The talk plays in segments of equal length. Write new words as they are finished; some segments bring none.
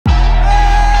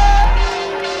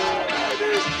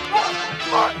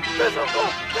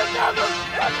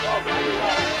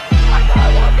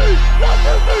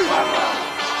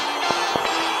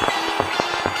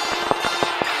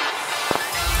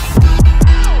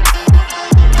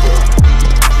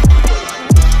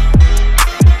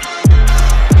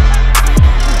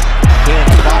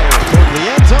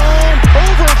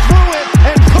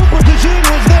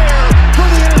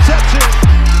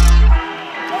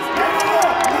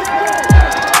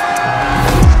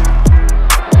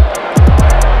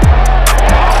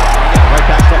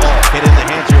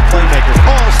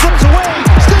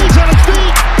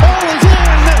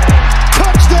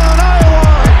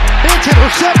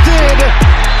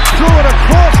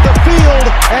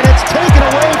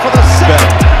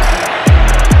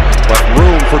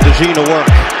To work.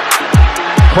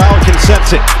 Crowd can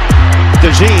sense it.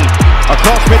 DeJean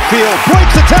across midfield,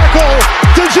 breaks the tackle.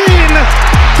 DeJean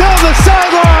down the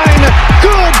sideline.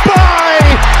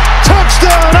 Goodbye.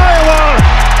 Touchdown, Iowa.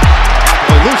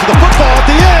 They lose the football at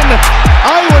the end.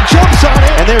 Iowa jumps on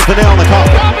it. And there's the nail in the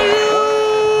coffin.